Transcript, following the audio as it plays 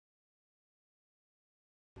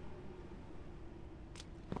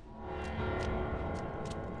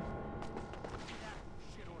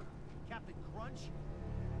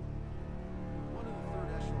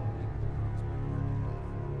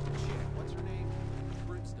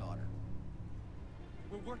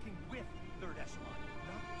working with third echelon,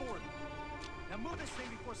 not for them. Now move this thing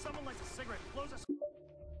before someone lights a cigarette and blows us.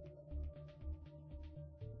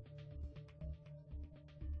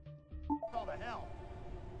 All the hell.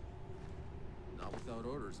 Not without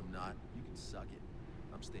orders, I'm not. You can suck it.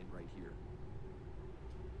 I'm staying right here.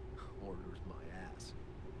 Orders my ass.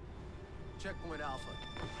 Checkpoint Alpha.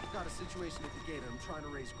 I've got a situation at the gate and I'm trying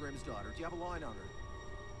to raise Grimm's daughter. Do you have a line on her?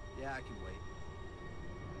 Yeah, I can wait.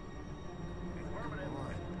 Come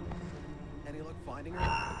on. Any luck finding her?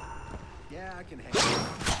 Yeah, I can hang.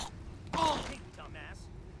 Oh, hey, dumbass.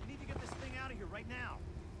 You need to get this thing out of here right now.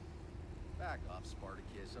 Back off,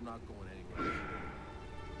 Spartacus. I'm not going anywhere.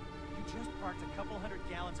 You just parked a couple hundred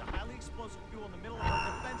gallons of highly explosive fuel in the middle of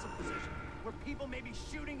a defensive position where people may be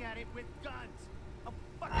shooting at it with guns. How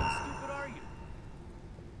fucking stupid are you?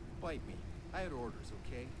 Bite me. I had orders,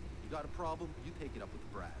 okay? You got a problem, you take it up with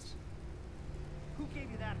the brass. Who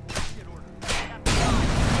gave you that shit order?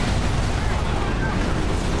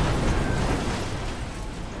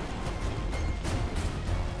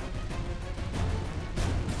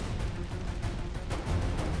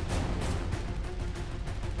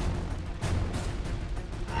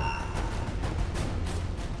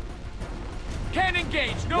 Can't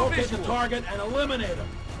engage, no Locate visual. the target and eliminate him.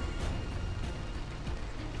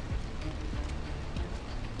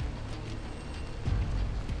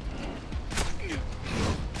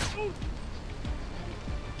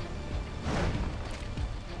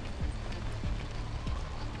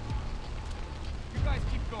 You guys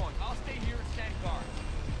keep going. I'll stay here and stand guard.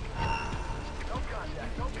 No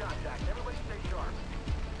contact, no contact. Everybody stay sharp.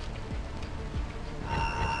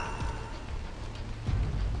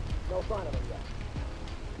 No sign of him yet.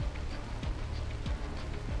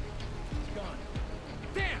 He's gone.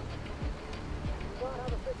 Damn! Don't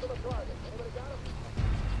have a fix on the target. Anybody got him?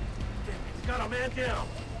 He's got a man down.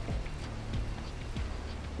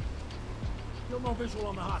 Still no visual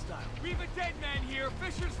on the hostile. We've a dead man here.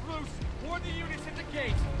 Fisher's loose. Warn the units at the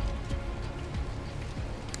gate.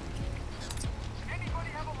 Anybody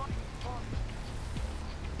have a line?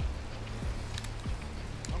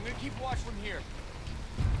 I'm gonna keep watch from here.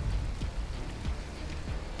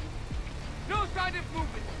 No sign of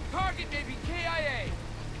movement. Target may be KIA.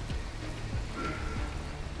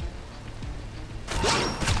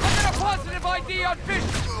 I got a positive ID on Fisher.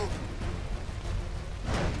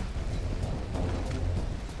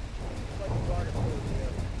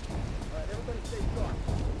 Alright, everybody stay sharp.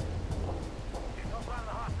 No sign of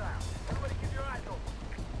the hostile. Everybody keep your eyes open.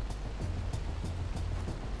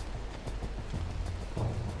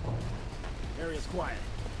 Area's quiet.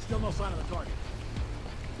 Still no sign of the target.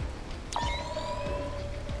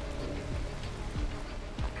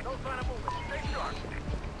 No sign of movement. Stay sharp.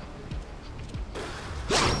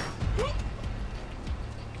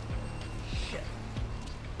 Shit.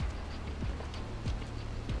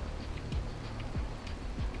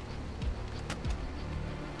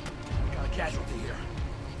 Got a casualty here.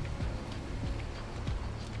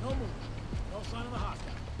 No movement. No sign of the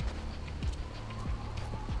hostile.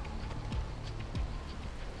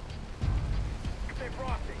 Stay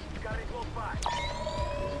frosty. You got any close by?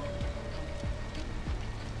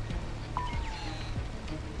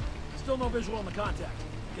 Still no visual on the contact.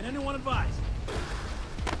 Can anyone advise?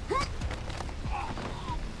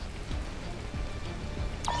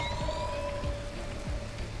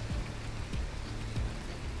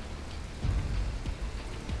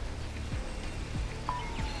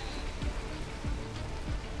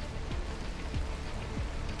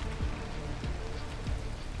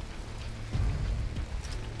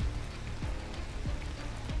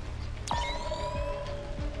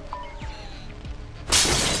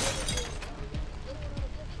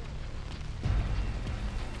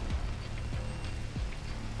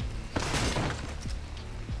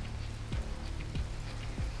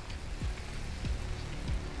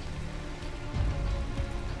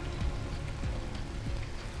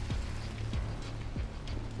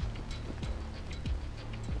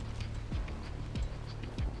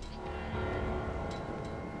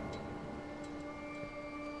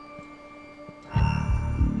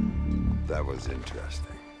 That was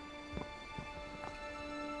interesting.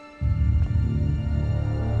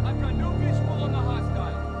 I've got no visual on the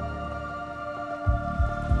hostile.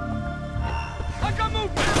 I got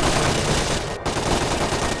movement!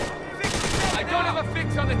 I don't have a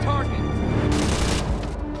fix on the target.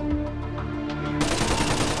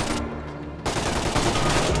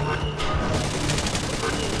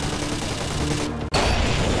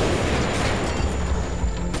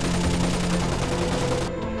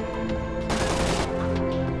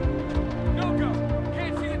 No go.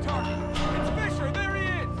 Can't see the target. It's Fisher. There he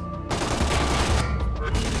is.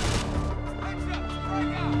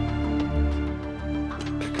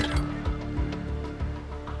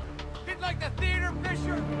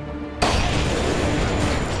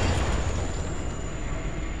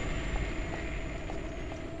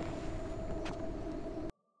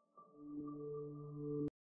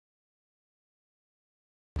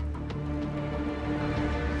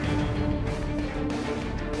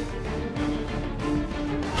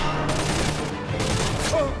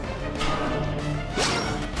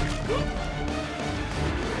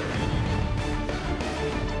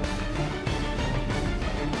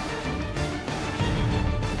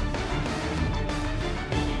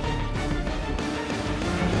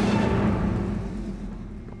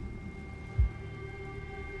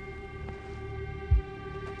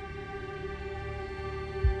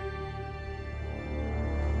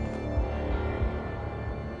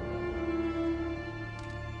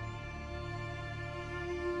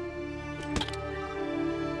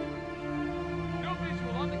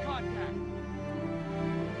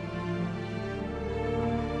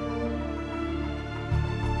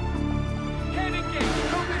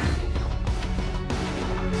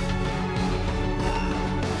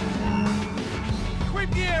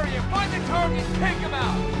 target, take him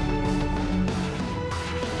out!